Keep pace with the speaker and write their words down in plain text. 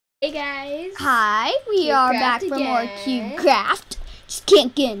Hey guys! Hi, we are back for more CubeCraft. Just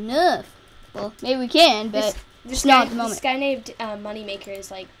can't get enough. Well, maybe we can, but this not guy, at the moment. This guy named Moneymaker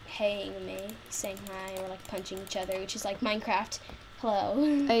is like paying me, saying hi, or like punching each other, which is like Minecraft. Hello.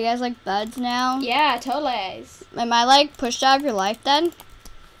 Are you guys like buds now? Yeah, totally. Am I like pushed out of your life then?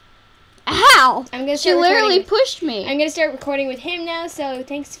 Ow! She literally pushed me. I'm gonna start recording with him now. So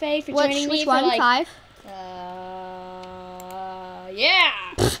thanks, Faye, for joining me. Which one? Like, 5? Yeah.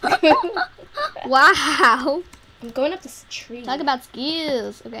 Wow. I'm going up this tree. Talk about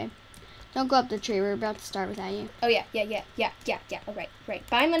skills. Okay. Don't go up the tree. We're about to start without you. Oh, yeah. Oh, right.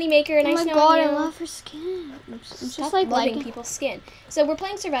 Bye, Moneymaker. Nice knowing you. Oh, my God. I love her skin. Stop just like loving people's skin. So, we're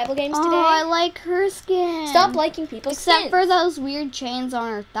playing survival games today. Oh, I like her skin. Stop liking people's skin. Except for those weird chains on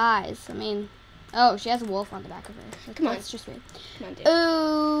her thighs. I mean, oh, she has a wolf on the back of her. Come on. That's just weird. Come on, dude.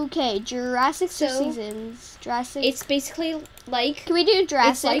 Okay, Jurassic Seasons. Jurassic. It's basically like... Can we do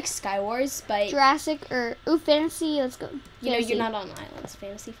Jurassic? It's like Sky Wars, but... Jurassic or... Ooh, fantasy. Let's go. Fantasy. You know, you're not on islands.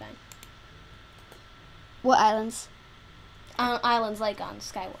 Fantasy, fine. What islands? Islands like on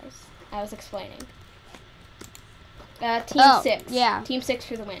Sky Wars. I was explaining. Team 6. Yeah. Team 6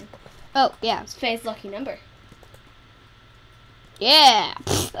 for the win. Oh, yeah. It's Faye's lucky number. Yeah.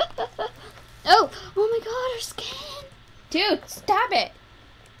 Oh my God, her skin. Dude, stop it.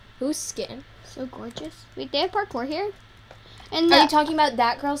 Whose skin? So gorgeous. Wait, they have parkour here? And Are you talking about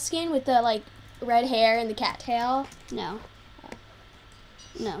that girl's skin with the, like, red hair and the cat tail? No.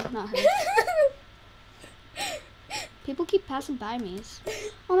 No, not her. People keep passing by me.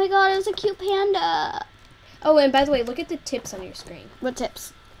 Oh my God, it was a cute panda. Oh, and by the way, look at the tips on your screen. What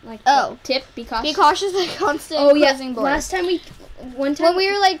tips? Like, tip, be cautious. Be cautious of constant closing board. Last time one time when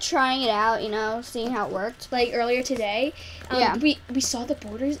we were like trying it out, you know, seeing how it worked. Like earlier today, yeah. we saw the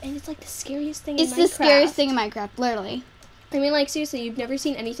borders, and it's like the scariest thing in Minecraft. It's the scariest thing in Minecraft, literally. I mean, like, seriously, you've never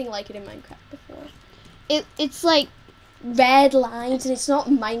seen anything like it in Minecraft before. It's like red lines, and it's not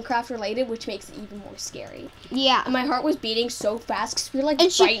Minecraft related, which makes it even more scary. Yeah. And my heart was beating so fast because we were like right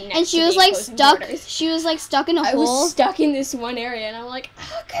next to the and she was like stuck. borders. She was like stuck in a hole. I was stuck in this one area, and I'm like,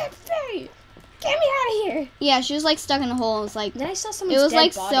 oh, good Faye, get me out of here. Yeah, she was like stuck in a hole. It was like then I saw someone's It was dead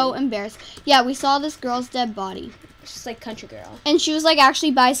like body. so embarrassed. Yeah, we saw this girl's dead body. She's like country girl, and she was like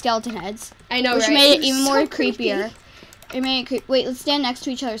actually by skeleton heads. I know, which right? made it even more creepy. creepier. It made it creepy. Wait, let's stand next to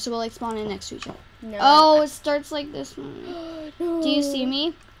each other so we'll like spawn in next to each other. No. Oh, it starts like this one. No. Do you see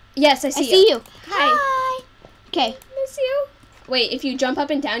me? Yes, I see you. Hi. Okay. Miss you. Wait, if you jump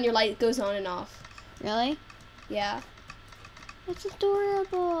up and down, your light goes on and off. Really? Yeah. That's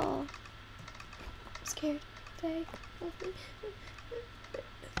adorable. I'm scared. Okay,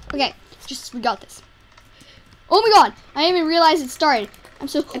 we got this. Oh my God! I didn't even realize it started. I'm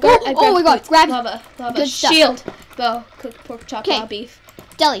so. Oh my God! Grab lava. Good Shield. Stuff. Bow. Cooked pork chop. Raw beef.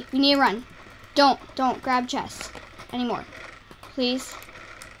 Deli, we need to run. Don't grab chests anymore, please.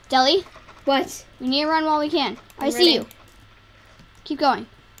 Deli. What? We need to run while we can. I see you. Keep going.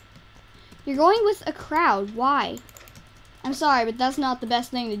 You're going with a crowd. Why? I'm sorry, but that's not the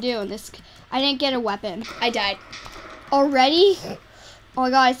best thing to do in this. I didn't get a weapon. I died. Already? Oh my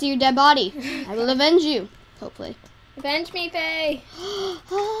God, I see your dead body. I will avenge you. Hopefully. Avenge me, Faye.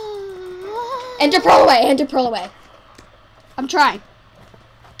 Enter pearl away. Enter pearl away. I'm trying.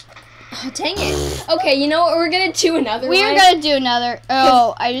 Oh, dang it. Okay, you know what? We're going to do another one. We're going to do another.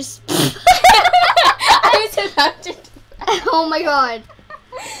 Oh, I just... I was about to... Oh my God.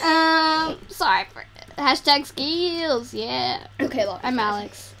 Sorry for hashtag skills. Yeah. Okay, look. I'm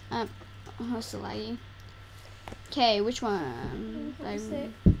Alex. I'm so laggy. Okay, which one?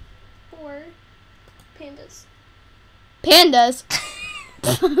 4 pandas. Pandas?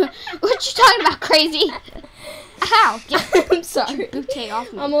 What you talking about, crazy? Ow. I'm sorry. Bouquet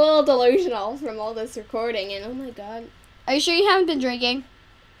off me. I'm a little delusional from all this recording, and oh my God. Are you sure you haven't been drinking?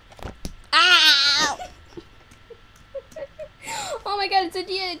 Ow! Oh my God, it's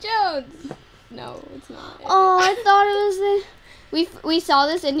Indiana Jones. No, it's not. Oh, I thought it was we saw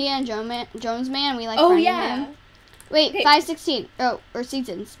this Indiana Jones man. We like. Oh yeah. Him. Wait, okay. 516. Oh, or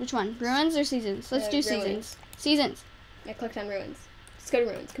seasons. Which one? Ruins or seasons? Let's do ruins. Seasons. Seasons. I clicked on ruins. Let's go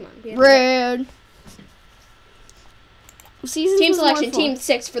to ruins. Come on. Rude. Seasons. Team selection. Team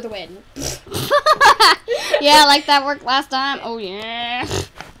 6 for the win. Yeah, like that worked last time. Oh yeah.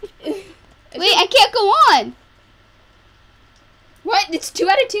 Wait, I can't go on. What? It's 2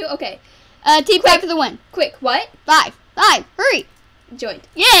 out of 2. Okay. Team 5 for the win. Quick. What? 5. Hurry. Joined.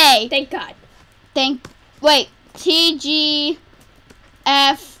 Yay. Thank God. Wait. TGF.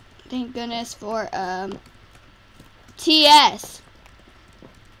 Thank goodness for TS.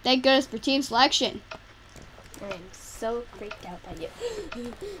 Thank goodness for team selection. I'm so freaked out by you.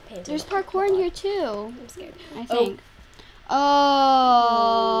 There's parkour in here too. I'm scared. I think. Oh.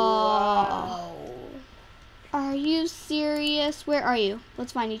 Wow. Are you serious? Where are you?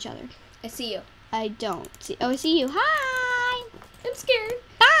 Let's find each other. I see you. I don't see. Oh, I see you. Hi. I'm scared.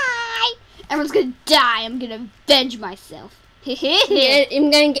 Bye. Everyone's gonna die. I'm gonna avenge myself. Yeah, I'm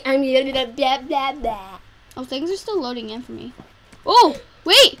gonna blah blah blah. Oh, things are still loading in for me. Oh,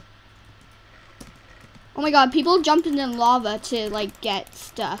 wait. Oh my god, people jumped into lava to like get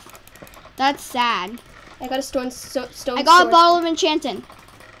stuff. That's sad. I got a stone I got sword. a bottle of enchanting.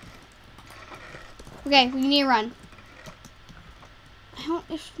 Okay, we need to run. I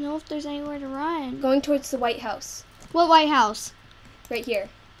don't know if there's anywhere to run. Going towards the White House. What White House? Right here.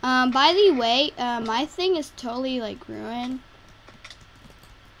 By the way, my thing is totally like ruined.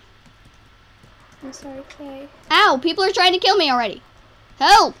 I'm sorry, Clay. Ow, people are trying to kill me already.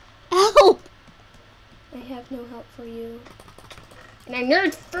 Help! Help! I have no help for you. And I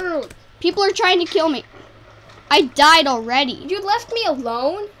need food. People are trying to kill me. I died already. You left me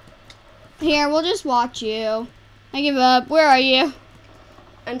alone? Here, we'll just watch you. I give up. Where are you?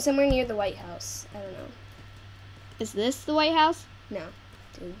 I'm somewhere near the White House. I don't know. Is this the White House? No.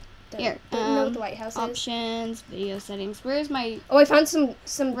 Dude. Here, Don't know what the White House is. options, video settings. Where's my Oh, I found some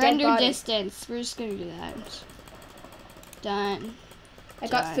render dead body. distance? We're just gonna do that. Done. I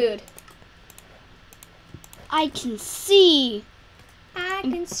got food. I can see. I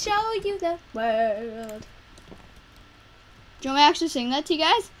can show you the world. Do you want me to actually sing that to you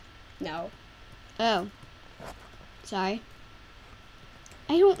guys? No. Oh. Sorry.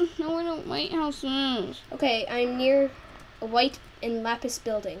 I don't know where the White House is. Okay, I'm near a white and lapis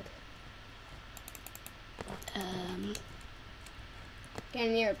building.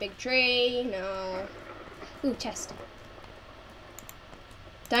 Getting near a big tree. No. Ooh, chest.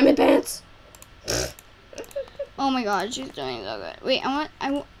 Diamond pants. Oh my god, she's doing so good. Wait,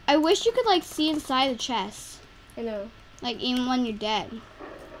 I wish you could like see inside the chest. I know. Like even when you're dead.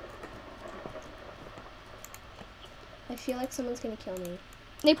 I feel like someone's gonna kill me.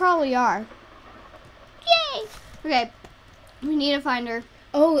 They probably are. Yay! Okay. We need to find her.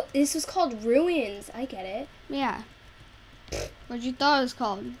 Oh, this was called ruins. I get it. Yeah. What you thought it was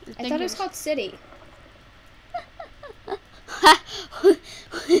called? I thought it was called city.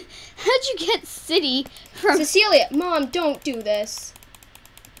 How'd you get city from Cecilia, Mom, don't do this.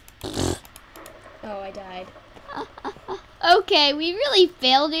 Oh, I died. Okay, we really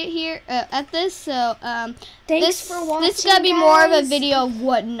failed it here at this, so Thanks for watching. This is gonna be more of a guys. video of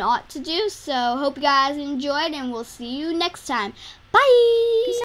what not to do. So hope you guys enjoyed, and we'll see you next time. Bye. Peace out.